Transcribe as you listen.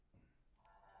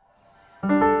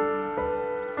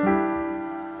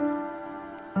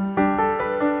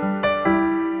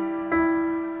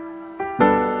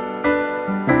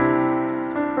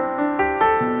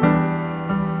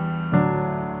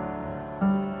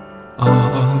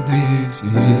these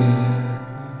years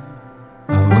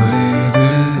I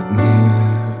waited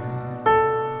near,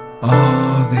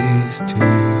 all these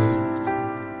tears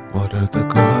watered the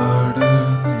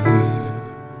garden here.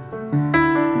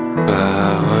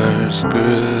 Flowers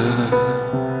grew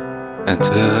and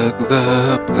took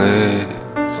the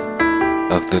place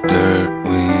of the dirt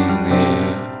we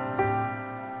knew,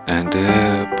 and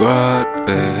it brought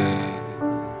faith.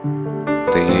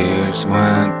 The years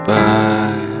went by,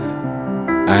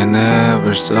 I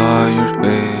never saw your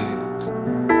face.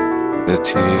 The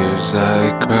tears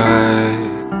I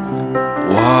cried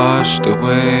washed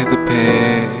away the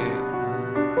pain.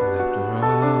 After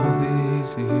all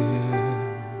these years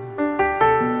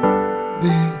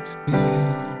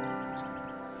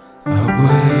I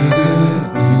waited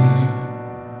near,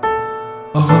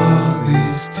 all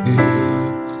these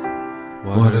tears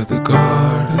watered the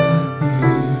garden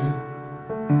here.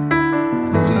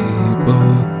 We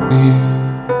both knew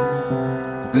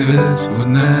this would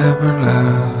never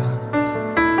last,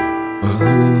 but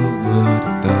who would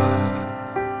have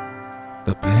thought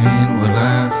the pain would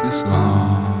last this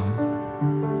long?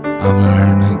 I'm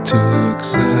learning to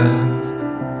accept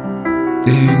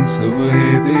things the way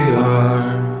they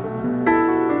are,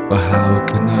 but how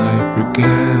can I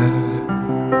forget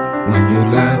when you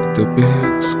left a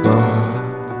big scar?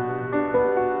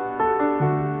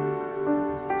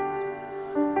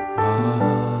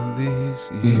 All these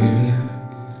years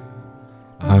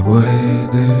I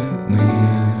waited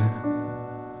near,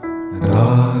 and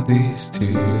all these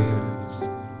tears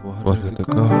watered the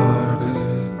garden